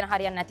වෙලාවලුත් තියෙන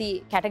හරියන්න නැති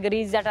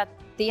කැටගරීස් යටත්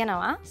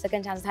තියෙනවා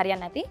සෙකන්ඩ් චාන්ස්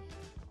හරියන්න නැති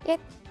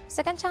ඒත්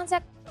සෙකන්ඩ් chance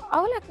එකක්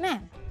අවුලක් නෑ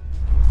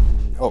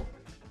ඔව්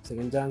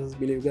සෙකන්ඩ් chance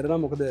බිලීව්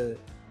කරනවා මොකද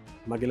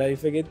මගේ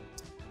ලයිෆ් එකෙත්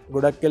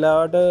ගොඩක්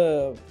වෙලාවට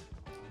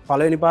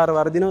පළවෙනි පාර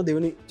වර්ධිනවා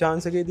දෙවෙනි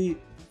chance එකේදී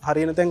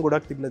හරියන තැන්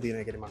ගොඩක් තිබිලා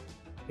තියෙනවා ඒකනේ මම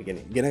ඒ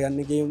කියන්නේ ඉගෙන ගන්න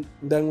එකේ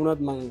දැන්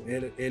වුණත් මම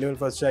A level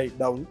first try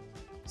down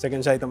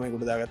second try තමයි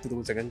ගොඩ දාගත්තේ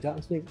තුන් second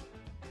chance එක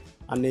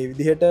අන්න ඒ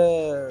විදිහට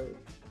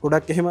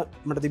ගොඩක් එහෙම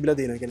මට තිබිලා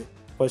තියෙනවා ඒ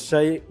කියන්නේ first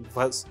try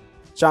first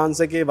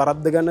chance එකේ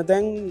වරද්ද ගන්න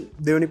තැන්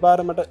දෙවෙනි පාර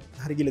මට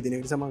හරි කියලා තියෙන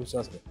එක නිසා මම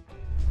විශ්වාස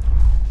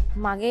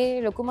කරනවා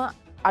මගේ ලොකුම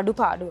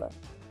අඩුපාඩුව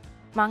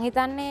මං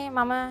හිතන්නේ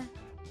මම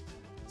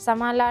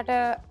සමහරලාට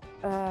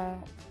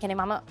කියන්නේ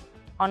මම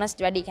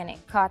ඔනස්ට් වැඩි කියන්නේ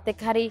කාත්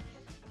එක්ක හරි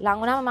ලඟ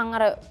වුණාම මං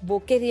අර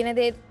බුක් එකේ තියෙන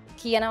දේ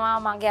කියනවා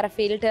මගේ අර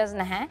ෆිල්ටර්ස්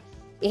නැහැ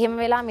එහෙම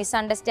වෙලා මිස්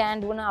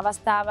අන්ඩර්ස්ටෑන්ඩ් වුණ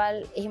අවස්ථාවල්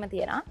එහෙම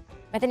තියෙනවා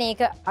මෙතන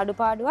ඒක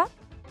අඩුපාඩුවක්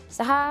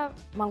සහ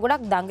මං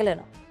ගොඩක්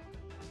දඟලනවා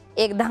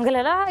ඒක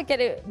දඟලලා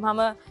කියන්නේ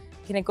මම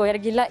කෙනෙක් කොහෙර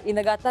ගිහලා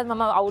ඉඳගත්තත්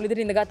මම අවුල්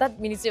විදිහට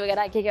ඉඳගත්තත් මිනිස්සු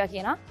වගේ එක එක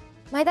කියනවා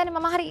මම හිතන්නේ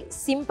මම හරි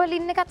සිම්පල්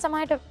ඉන්න එකත්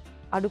සමහරට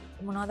අඩු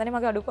මොනවදනේ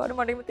මගේ අඩුපාඩු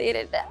මට එහෙම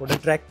තේරෙන්නේ පොඩ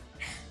ට්‍රැක්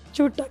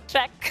චුට්ටක්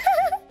ට්‍රැක්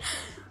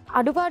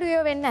අඩුපාඩු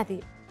ඒව වෙන්නේ නැති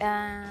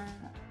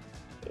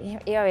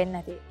ඒව වෙන්නේ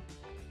නැති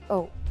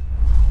ඔව්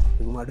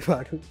ඒක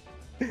අඩුපාඩු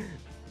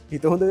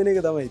හිත හොඳ වෙන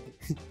එක තමයි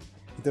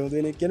හිත හොඳ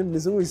වෙන එක කියන්නේ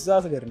මිනිස්සු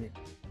විශ්වාස කරන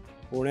එක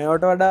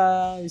ඕනෑවට වඩා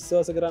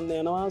විශ්වාස කරන්න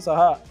යනවා සහ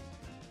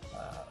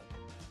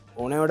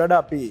ඕනෑවට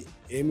වඩා අපි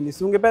ඒ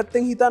මිනිස්සුන්ගේ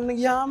පැත්තෙන් හිතන්න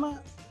ගියාම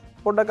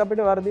පොඩ්ඩක්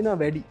අපිට වර්ධිනවා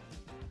වැඩි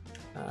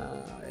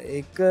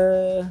ඒක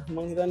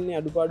මං හිතන්නේ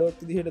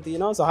අඩුපාඩුවක් විදිහට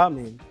තියෙනවා සහ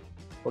මේ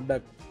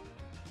පොඩ්ඩක්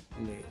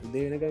මේ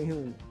උදේ වෙනකන් එහෙම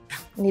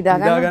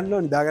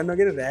නිදාගන්නවා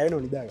කියන රෑ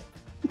වෙනවා නිදාගන්න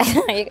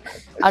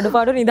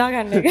අඩුපාඩු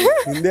නිදාගන්න එක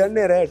නිින්ද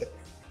යන්නේ රෑට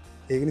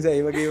ඒක නිසා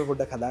ඒ වගේම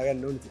පොඩ්ඩක්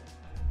හදාගන්න ඕනේ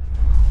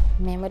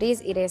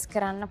මෙමරීස් ඉරේස්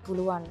කරන්න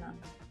පුළුවන් නම්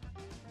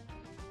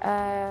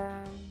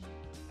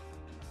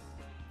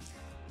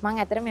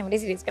මං ඇත්තට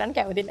මෙමරීස් ඉරේස් කරන්න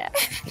කැමති නෑ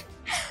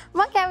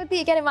මං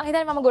කැමති ඒ කියන්නේ මං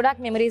හිතන්නේ මම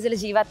ගොඩක් මෙමරීස් වල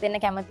ජීවත්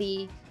වෙන්න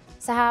කැමතියි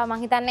සහ මං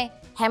හිතන්නේ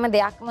හැම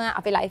දෙයක්ම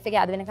අපේ ලයිෆ් එකේ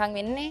අද වෙනකන්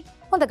වෙන්නේ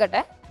හොඳකට.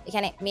 ඒ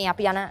කියන්නේ මේ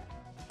අපි යන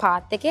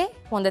පාත් එකේ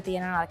හොඳ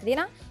තියෙන නරක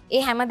තියෙන.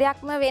 ඒ හැම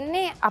දෙයක්ම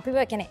වෙන්නේ අපිව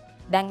කියන්නේ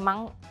දැන් මං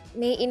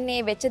මේ ඉන්නේ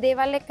වෙච්ච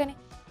දේවල් එක්කනේ.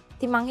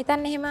 ඉතින් මං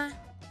හිතන්නේ එහෙම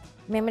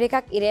මෙමරි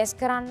එකක් ඉරේස්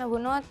කරන්න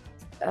වුණොත්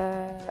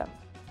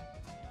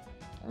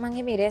මං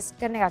එහෙම ඉරේස්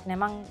කරන එකක් නෑ.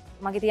 මං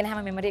මගේ තියෙන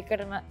හැම මෙමරි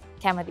එකකටම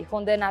කැමති.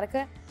 හොඳ නරක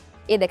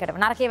ඒ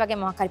දෙකටම. නරකේ වගේ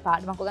මොකක් හරි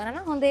පාඩමක් ගන්න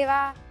නම් හොඳ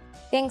ඒවා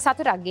තින්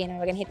සතුටක්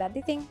ගේනවා වගේ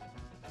හිතද්දි ඉතින්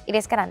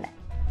ඉරේස් කරන්න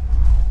නෑ.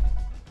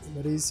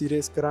 මරි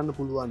සිරේස් කරන්න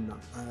පුළුවන්න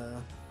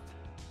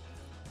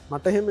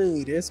මට එහෙම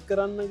ඉරේස්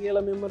කරන්න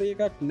කියලා මෙමර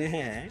එකක්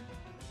නැහැ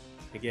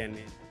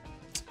එකන්නේ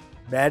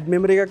බෑඩ්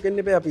මෙමරි එකක්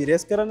එන්න අප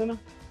ඉරේස් කරන්නන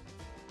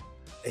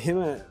එහෙම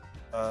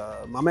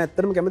මම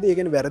ඇත්තරම කැමති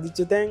ඒගෙන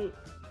වැරදිච්ච තැන්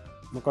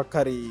මොකක්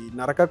හරි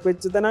නරකක්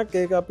වෙච්ච තැනක්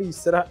ඒක අපි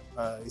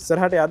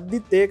ඉස්සරහට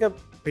අද්දිත් ඒක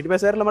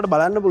පිටිපැසරල මට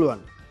බලන්න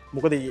පුළුවන්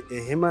මොකද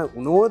එහෙම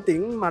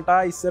උනෝතින්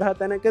මට ඉස්සරහ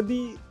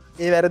තැනකදී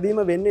ඒ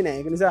වැරදීම වෙන්නේ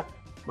නෑ එක නිසා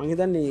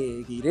මංහිතන්නේ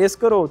ඉරේස්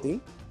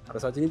කරෝතින් අර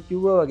සචනිත්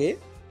කිව්ව වගේ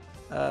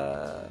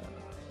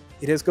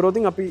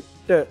ඉරෙස්කරෝතින්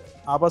අපිට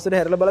ආපසට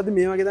හැරල බලද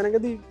මේ වගේ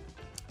තැනකද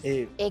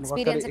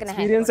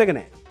ඒක්ස්පිරියන්ස එක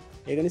නෑ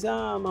ඒක නිසා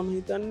මම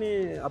හිතන්නේ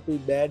අපි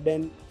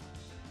බෑඩ්ඩන්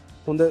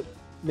හොඳ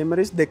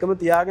මෙමරිස් දෙකම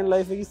තියාගෙන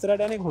ලයිෆ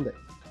ස්තරට යනෙ හොඳ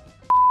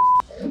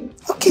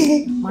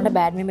මට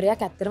බෑඩ්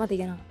මෙමරයක් ඇත්තරම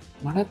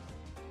තියෙනවා මට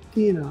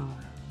තියෙනවා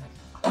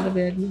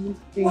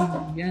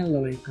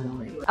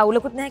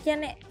අවුලකුත් නෑ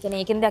කියන්නේ කෙන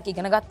ඒකෙන් දෙයක්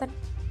ඉගෙන ගත්තන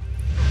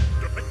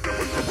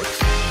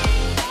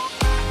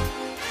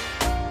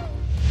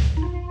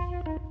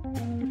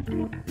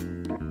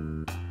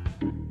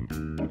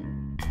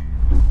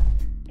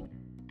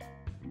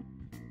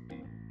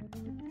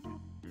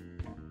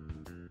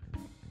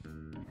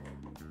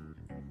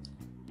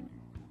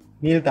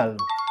නීල්තල්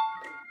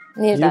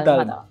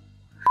නීල්තල්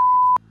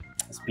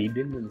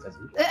ස්පීඩෙන්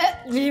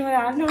වීම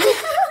දාන්න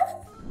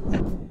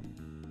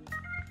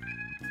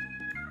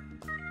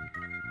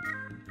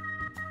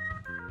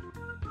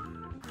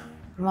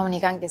මම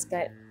නිකන්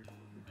කෙස්කයි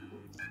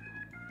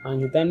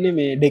හිතන්නේ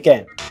මේ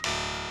ඩෙකෑන්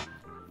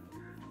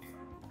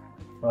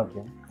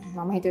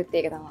මම හිතුත්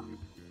ඒක තමා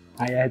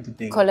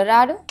අය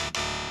කොලරාඩු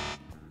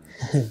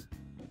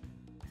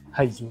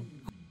හයිසු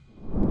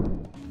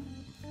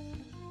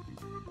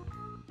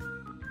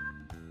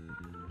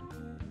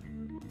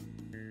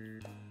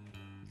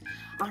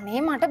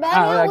අනේ මට බෑ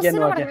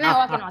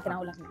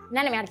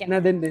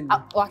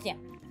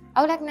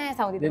අවුලක් නෑ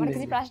සෞදිත මට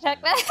කිසි ප්‍රශ්නයක්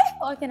නෑ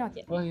ඕකේ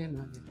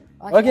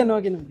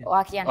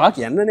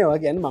කියන්නනේ වා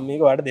කියන්න මම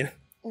මේක වාට දෙන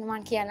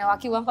මං කියන්න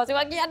කිව්වන් පස්සේ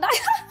වා කියන්න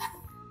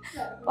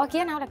වා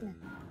කියන්න අවුලක් නෑ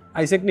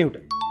අයිසෙක් නිව්ට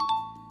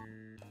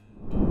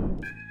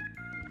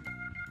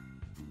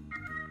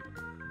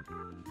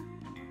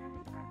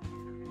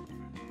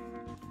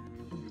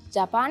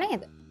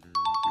ජපානයේද?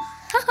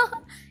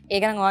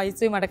 ඒක නම් ඔයා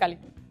ඉස්සුයි මට කලින්.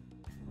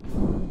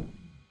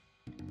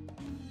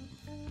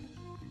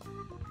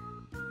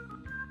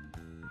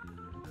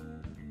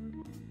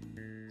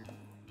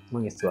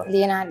 මං ඉස්සුවා.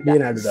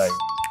 ලියනාඩෝ දායි.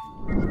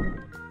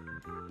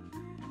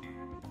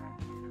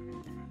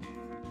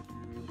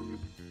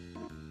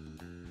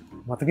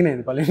 මතක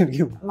නේද පළවෙනි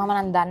කිව්වා. මම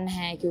නම් දන්නේ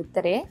නැහැ ඒකේ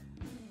උත්තරේ.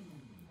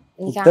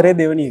 උත්තරේ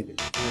දෙවෙනි එක.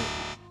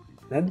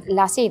 නැද්ද?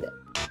 ලසීද?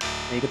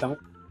 ඒක තමයි.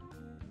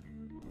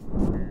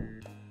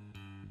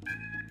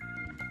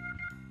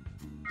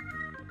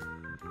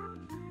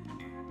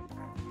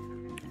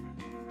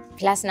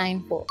 Class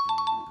 9-4.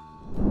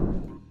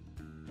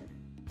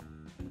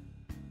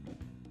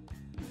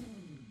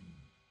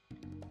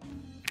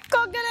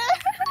 කොග්ගල.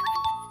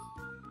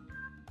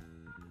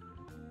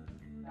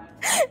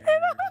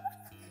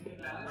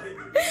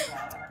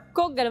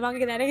 කොග්ගල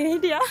මගේ දැනගෙන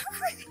හිටියා.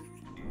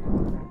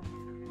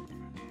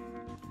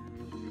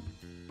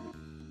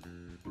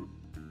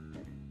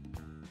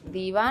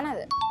 දීවානද?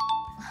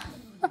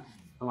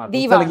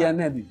 දීවාන කියන්නේ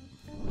නැති.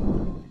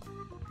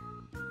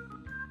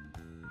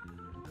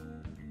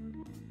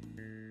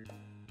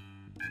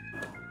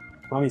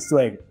 මම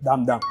ඉස්සුවා ඒක.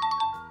 දම්.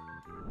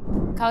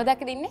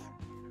 කවුදක් දින්නේ?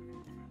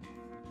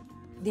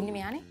 දින්නේ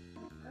මෙයානේ.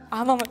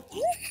 මම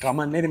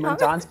කමන්නේ මම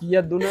chance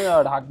කීයක් දුන්නා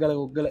හග්ගල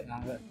ගොග්ගල.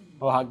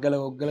 ඔව් හග්ගල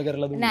ගොග්ගල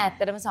කරලා දුන්නා. නෑ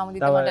ඇත්තටම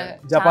සමුදිත මට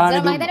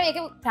ජපානයේ මම හිතන්නේ ඒක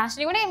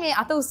ප්‍රශ්නේ උනේ මේ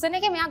අත උස්සන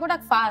එකේ මෙයා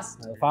ගොඩක් ෆාස්ට්.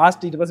 ෆාස්ට්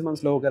ඊට පස්සේ මම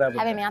ස්ලෝ කරා.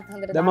 හැබැයි මෙයාත්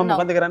හොඳට දැන් මම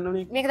මොකද කරන්න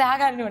ඕනේ? මේක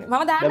දාගන්න ඕනේ.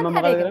 මම දාන්න දැන් මම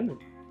මොකද කරන්නේ?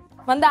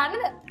 මම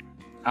දාන්නද?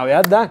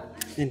 ඔයාත් දාන්න.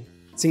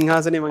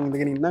 සිංහාසනේ මම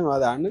ඉඳගෙන ඉන්නම්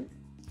ඔයා දාන්න.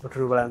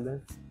 කොටරු බලන්න.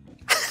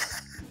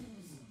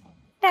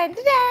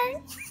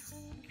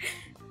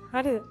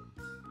 හරිද?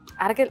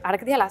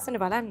 අරක දිහා ලස්සන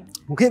බලන්න.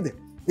 මොකේද?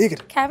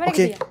 මේකට. කැමරා එක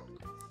දිහා.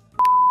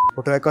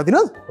 ෆොටෝ එකක්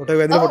වදිනවද? ෆොටෝ එක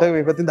වැදිලා ෆොටෝ එක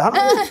මේ පැත්තෙන් දාන්න.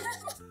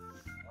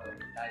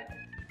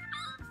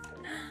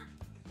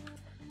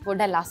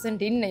 පොඩ්ඩක්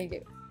ලස්සනට ඉන්න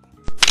ඒකේ.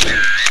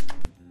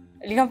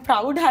 නිකන්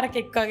ප්‍රවුඩ්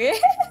හරකෙක් වගේ.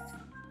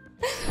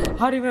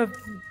 හරිම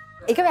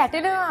ඒක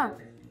වැටෙනවා.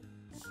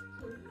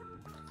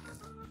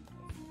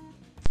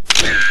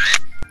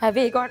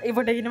 හැබැයි ඒ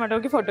ෆොටෝ එකේ මට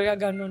ඔගේ ෆොටෝ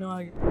එකක් ගන්න ඕනවා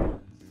වගේ.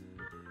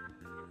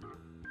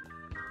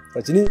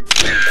 සචිනි.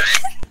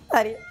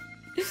 හරි.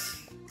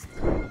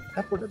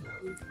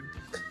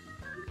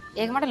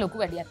 ඒක මට ලොකු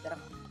වැඩි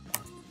අත්තරම.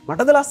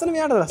 මටද ලස්සන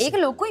මෙයාටද ලස්සන? ඒක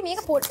ලොකුයි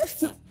මේක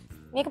පොඩි.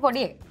 මේක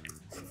පොඩි එක.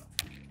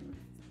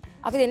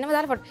 අපි දෙන්නම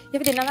දාලා ෆොටෝ.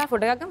 අපි දෙන්නම දාලා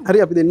ෆොටෝ එකක් ගමු. හරි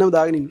අපි දෙන්නම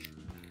දාගෙන ඉන්න.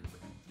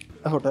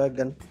 ෆොටෝ එකක්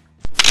ගන්න.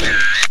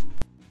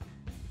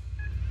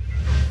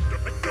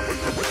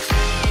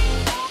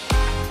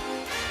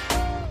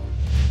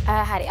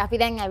 හරි අපි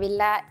දැන්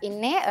ඇවිල්ලා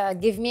ඉන්නේ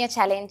give me a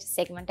challenge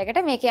segment එකට.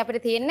 මේකේ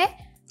අපිට තියෙන්නේ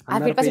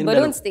අපිට පස්සේ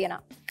balloons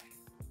තියෙනවා.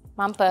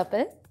 මම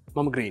purple.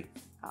 මම green.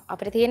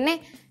 අපිට තියෙන්නේ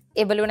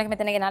ඒ balloon එක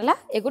මෙතන ගෙනල්ලා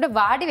ඒකට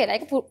වාඩි වෙලා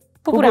ඒක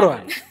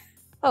පුපුරන්න.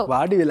 ඔව්.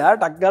 වාඩි වෙලා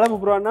ටක් ගාලා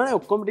පුපුරන්න ඕනේ.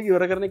 ඔක්කොම ටික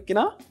ඉවර කරන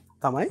එක්කෙනා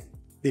තමයි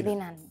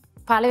දිනන්නේ.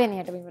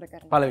 පළවෙනියට ඉවර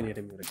කරන්න. පළවෙනියට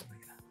ඉවර කරන්න.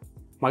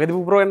 මගේදී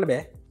පුපුරව ගන්න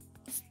බෑ.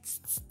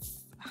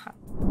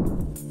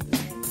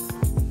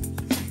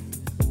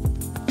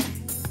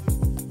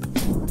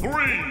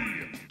 Three,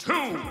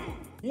 two,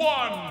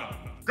 one,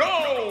 go!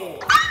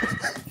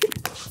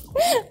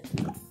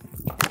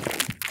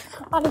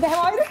 අනේ බෑ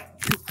වයිද?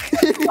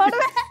 මට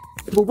බෑ.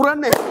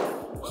 පුපුරන්නේ.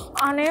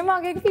 අනේ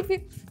මගේ පිපි.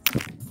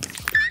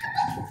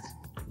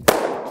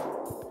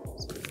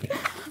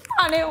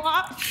 අනේ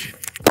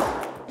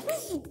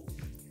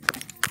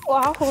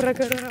වා හොර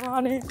කරනවා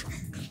අනේ.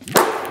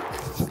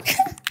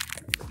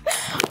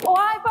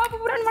 ඔය පාපු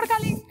පුරන්න මට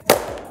කලින්.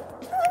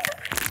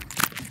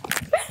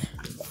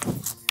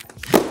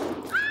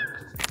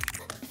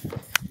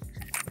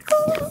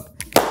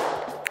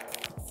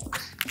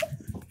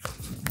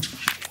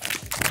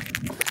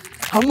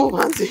 අම්මෝ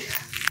මාන්සි.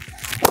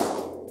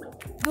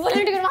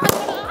 දුවලට කරනවා.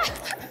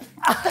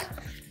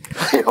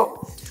 අයියෝ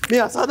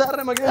මේ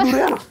අසාධාරණ මගේ දුර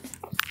යනවා.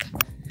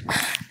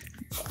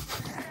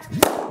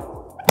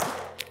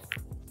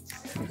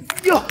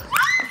 යෝ.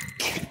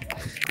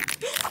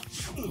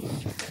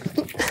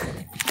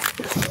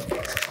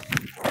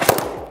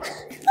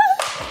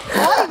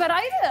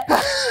 ඉවරයිද?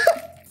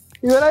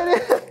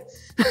 ඉවරයිනේ.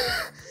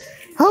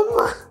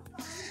 අම්මා.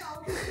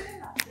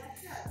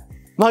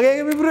 මගේ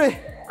එක පිපුරේ.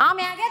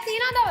 මෙයාගේ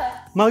තියෙනවද?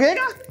 මගේ එක?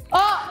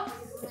 ඔව්.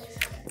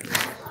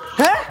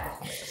 ඈ?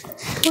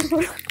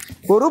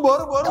 බොරු.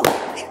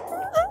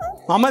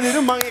 මම දිනු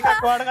මම එකක්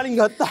වාට කලින්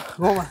ගත්තා.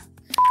 කොහොමද?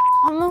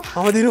 අම්මෝ.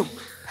 මම දිනු.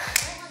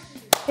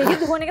 ඒක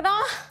දුවන එක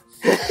තමයි.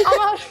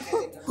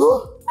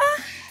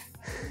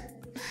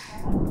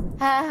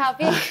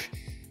 අපි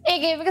ඒ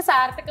ගේම් එක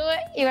සාර්ථකව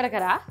ඉවර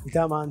කරා.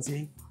 ඉතා මාන්සි.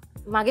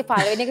 මගේ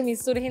පළවෙනි එක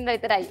මිස් වුණ හින්දා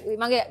විතරයි.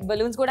 මගේ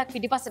බලූන්ස් ගොඩක්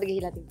පිටිපස්සට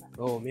ගිහිලා තිබ්බා.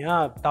 ඔව්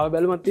මෙයා තව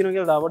බැලුමක් තියෙනවා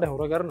කියලා තාපට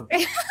හොර කරනවා.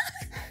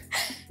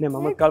 නෑ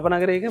මම කල්පනා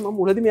කරේ ඒක මම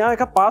මුලදී මෙයා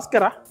එකක් පාස්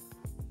කරා.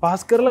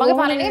 පාස් කරලා මගේ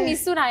පළවෙනි එක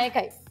මිස් වුණා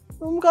ඒකයි.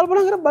 මම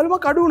කල්පනා කරා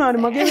බලුමක් අඩු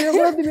වුණානේ. මගේ මේක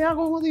කරද්දි මෙයා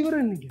කොහොමද ඉවර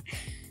වෙන්නේ කියලා.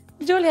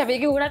 ජෝලි හැබැයි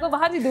ඒක උඩට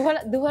බහදි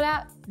දුහලා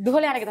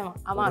යන එක තමයි.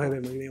 අමාරු.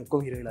 හැබැයි මගේ මේ ඔක්කොම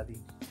හිර වෙලා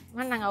තියෙනවා.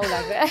 මම නම් අවුලක්.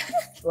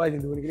 ඔය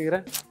ඉතින් දුවන කියලා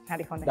කරන්නේ.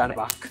 හරි හොඳයි. දාන්න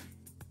පාක්.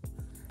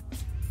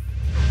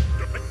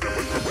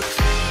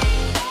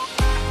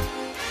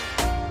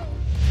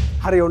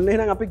 හරි ඔන්න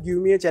එහෙනම් අපි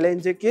ගිව්මිය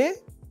චැලෙන්ජ් එකේ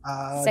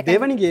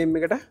දෙවනි ගේම්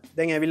එකට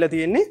දැන් ඇවිල්ලා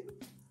තියෙන්නේ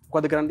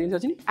මොකද කරන්න තියෙන්නේ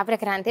සචිනි අපිට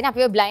කරන්න තියෙන්නේ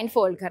අපිව බ්ලයින්ඩ්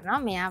ෆෝල්ඩ් කරනවා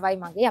මෙයාවයි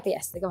මගේ අපි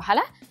ඇස් දෙක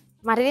වහලා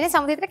මට තියෙන්නේ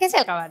සමුදිතට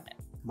කෙසෙල් කවන්න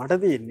මට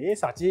තියෙන්නේ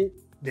සචි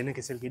දෙන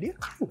කෙසෙල් ගෙඩිය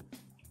කන්න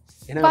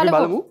එහෙනම් අපි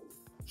බලමු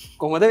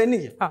කොහොමද වෙන්නේ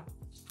කියලා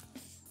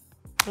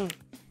 3,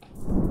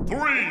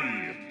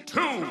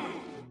 2,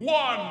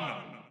 1,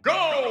 go!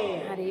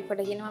 හරි පොඩ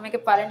කියනවා මේක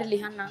පළඳ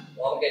ලියන්න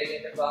මම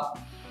ගෙඩියට එපා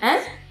ඈ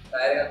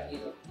ටයර් එකක්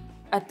තියෙනවා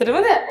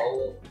අතරමද ඔව්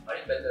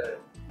අනිත්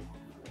පැත්තට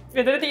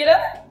මෙතන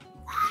තියලා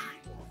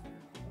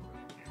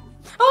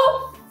ඔව්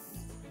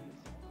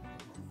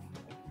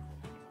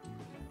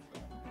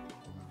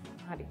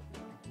හරි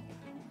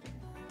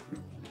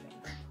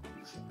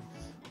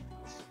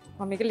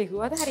මම මේක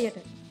ලිව්වද හරියට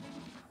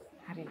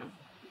හරි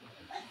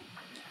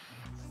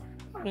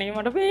අනේ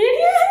මට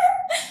බේරිය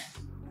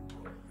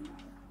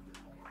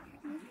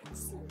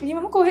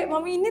මම කොහෙ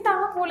මම ඉන්නේ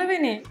තාම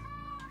පොළවේනේ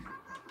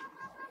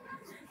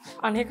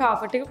අනේ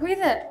කාපට් එක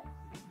කොහෙද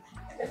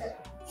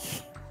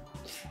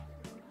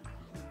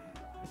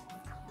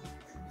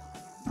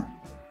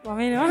මම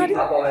එනවා හරි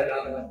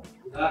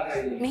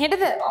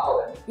මෙහෙටද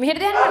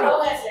මෙහෙටද යන්නේ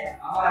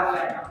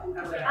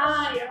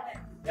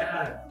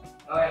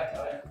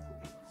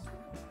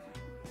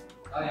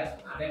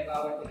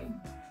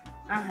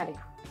හරි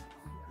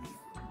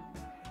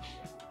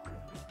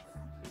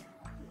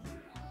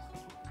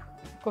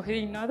කොහෙද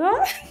ඉන්නවද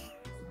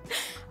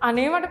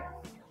අනේ මට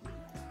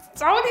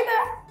සමදිත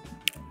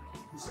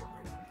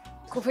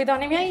කොහෙද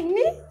අනේ මෙයා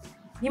ඉන්නේ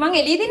මං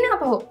එළිය දෙන්න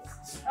අපහො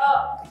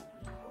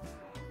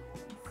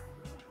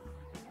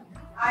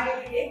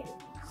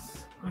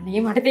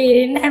අනේ මට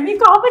තේරෙන්නේ නැහැ මේ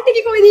කාපට්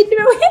එකේ කොහෙද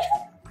ඉන්නේ මම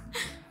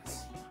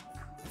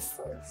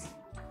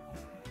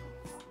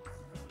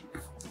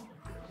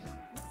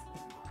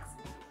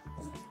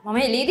මම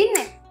එළිය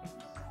දින්නේ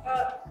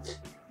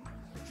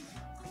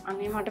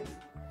අනේ මට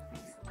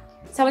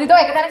සමදිතෝ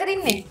එක තැනක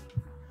දින්නේ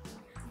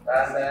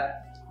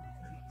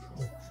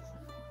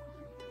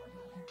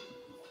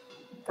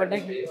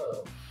පොඩ්ඩක්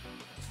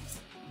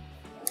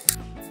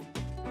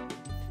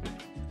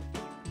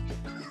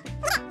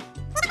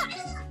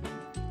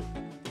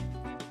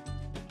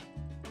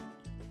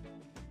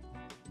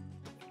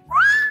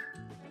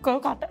කෝ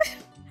කට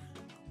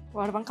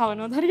වාට මං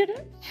කවනවද හරියට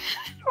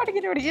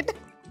වඩියට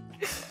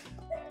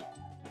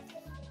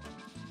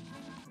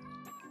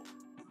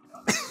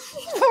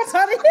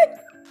සරි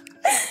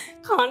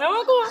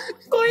කනවා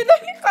කොයිද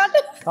කට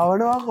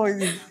කවනවා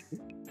කොයිද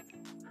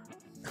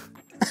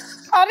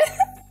හරි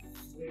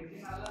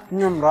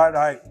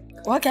රයි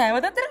ඔය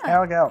කෑවද අතර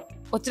කෑව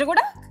ඔච්චර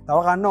ගොඩක් තව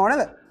කන්න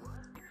ඕනද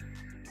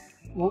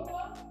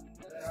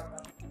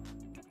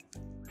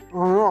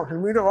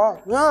හිමිටවා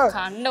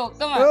කන්න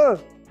ඔක්කම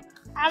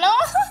අලෝ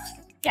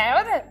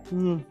කෑවද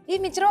ඒ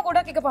මිචරව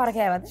ගොඩක් එක පාර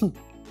කෑවද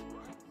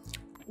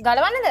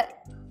ගලවන්නද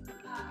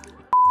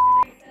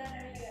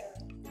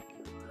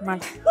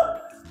මට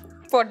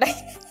පොඩ්ඩයි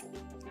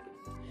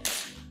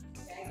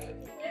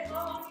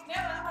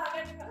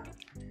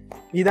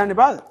ඊදන්න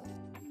පාද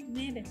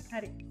නේද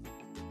හරි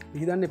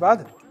ඊදන්න පාද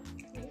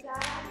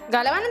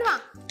ගලවන්නදවා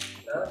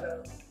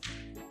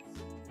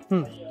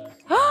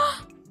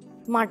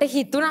මට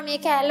හිතුනා මේ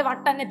කෑල්ල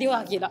වට්ටන්න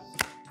නැතිවා කියලා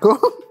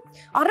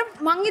අර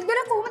මං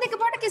ඉදලා කොහොමද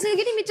එකපාරට කෙසෙල්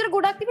ගෙඩි මෙච්චර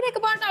ගොඩක් තිබුණ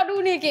එකපාරට අඩු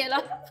වුණේ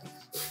කියලා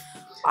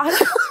අර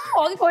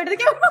ඔගේ කොහෙටද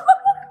කියලා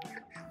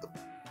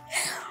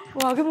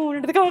ඔයාගේ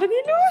මූණටද කවර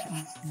දෙන්නේ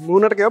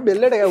මූණට කෑව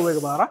බෙල්ලට කෑව එක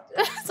පාර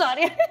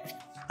සෝරි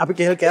අපි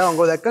කේල් කෑව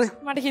අංගෝ දැක්කනේ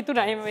මට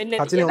හිතුණා එහෙම වෙන්නේ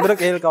නැති සචිනි හොඳට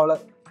කේල් කවලා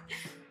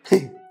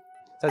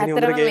සචිනි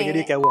හොඳට කේල්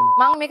ගෙඩි කැවුවම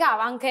මම මේක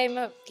අවංකයෙන්ම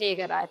ප්ලේ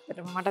කරා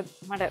ඇත්තටම මට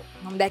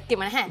මම දැක්කේම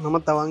නැහැ මම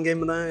තවංගෙම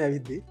තමයි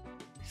ඇවිද්දි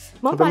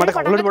මම මට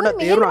කවුලට පොඩ්ඩක්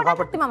තේරුණා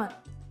කාපට්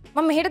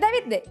මම මෙහෙට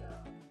දැවිද්ද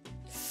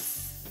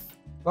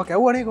ඔය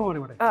කැවුවනේ කොහොමද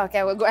මට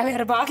කැව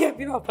ගොඩක් භාගයක්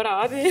බිම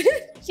අපරාධේ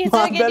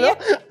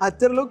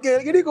අච්චර ලොක්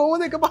කේල් ගෙඩි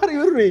කොහොමද එකපාර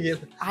ඉවරුනේ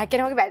කියලා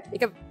ආයකනමගේ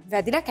එක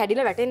වැදිලා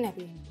කැඩිලා වැටෙන්නේ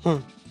නැති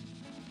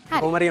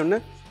කොහොමරි ඔන්න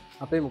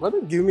අපේ මොකද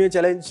give me a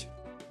challenge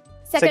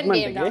second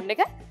game round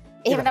එක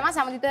එහෙම තමයි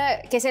සමදිත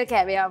කෙසෙල්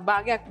කෑවේ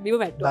භාගයක් බිම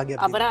වැටුවා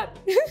අපරාධ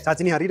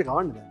සචිනි හරියට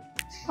කවන්නද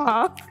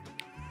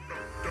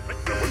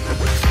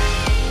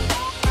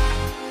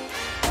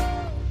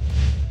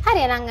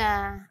හරි එහෙනම්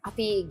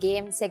අපි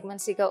ගේම්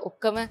සෙග්මන්ට්ස් එක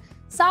ඔක්කොම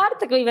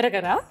සාර්ථකව ඉවර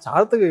කරා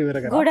සාර්ථකව ඉවර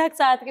කරා ගොඩක්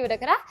සාර්ථකව ඉවර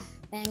කරා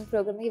දැන්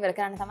ප්‍රෝග්‍රෑම් එක ඉවර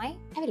කරන්න තමයි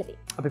ඇවිල්ලා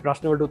තියෙන්නේ අපි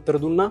ප්‍රශ්න වලට උත්තර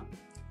දුන්නා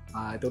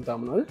එතකොට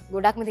තමනවල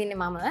ගොඩක්ම තින්නේ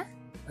මම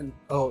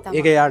ඔව්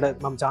ඒක යාට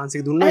මම chance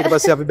එක දුන්නා ඊට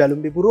පස්සේ අපි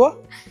බැලුම් පිපුරුවා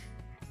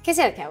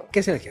කෙසෙල් කෑවා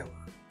කෙසෙල්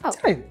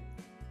කෑවා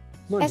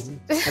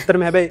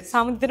ඇත්තටම හැබැයි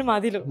සමුදිතට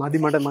මදිලු මදි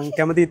මට මං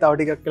කැමති තව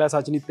ටිකක් කියලා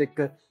සචිනිත් එක්ක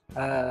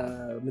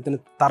මෙතන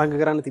තරඟ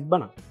කරන්න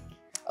තිබ්බනම්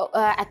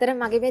ඇතර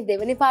මගේ මේ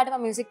දෙවනි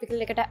පාටම මියසික්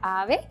පිකල් එකට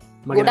ආවේ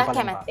ගොඩක්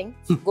කැමැත්තෙන්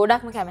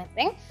ගොඩක්ම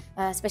කැමැත්තෙන්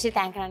ස්පෙෂල්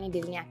තෑන්ක් කරන්නේ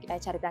දිලිනි අක්කිටයි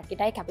චරිත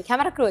අක්කිටයි අපි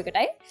කැමරා ක්‍රූ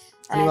එකටයි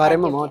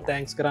අනිවාර්යයෙන්ම මම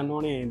තෑන්ක්ස් කරන්න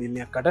ඕනේ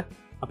දිලිනි අක්කට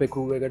අපේ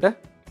ක්‍රූ එකට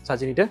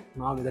සචිනිට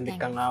මාව මෙතන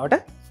එක්කන් ආවට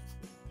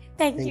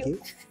thank you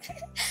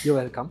you're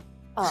welcome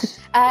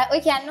ඔය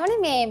කියන්නවනේ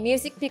මේ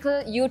මියසික් පිකල්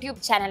YouTube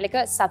channel එක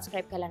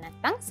subscribe කරලා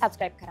නැත්නම්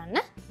subscribe කරන්න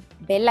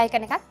bell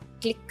icon එකක්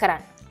click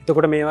කරන්න.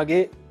 එතකොට මේ වගේ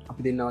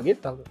අපි දෙන්න වගේ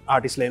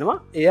ආටිස්ලා එනවා.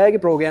 ඒ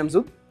අයගේ programs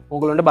උත්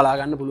ඔයගොල්ලන්ට බලා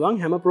ගන්න පුළුවන්.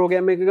 හැම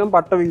program එකකම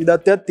පට්ට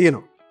විවිධත්වයක්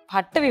තියෙනවා.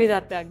 පට්ට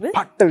විවිධත්වයක්ද?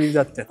 පට්ට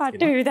විවිධත්වයක්.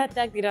 පට්ට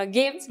විවිධත්වයක් තියෙනවා.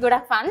 games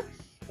ගොඩක් fun.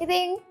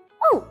 ඉතින්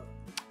ඔව්.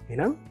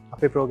 එහෙනම්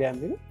අපේ program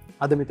එක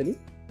අද මෙතනින්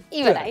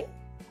ඉවරයි.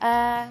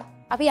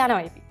 අපි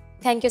යනවා ඉතින්.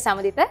 thank you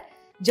Samuditha.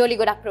 ජොලි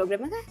ගොඩක්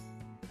program එක.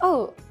 ඔව්.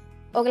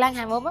 ඔයගලන්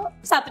හැමෝම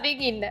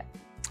සතුටින් ඉන්න.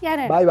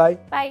 යන්න. bye bye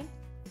bye.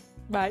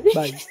 bye.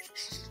 bye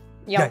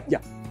Yeah.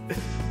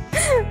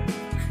 yeah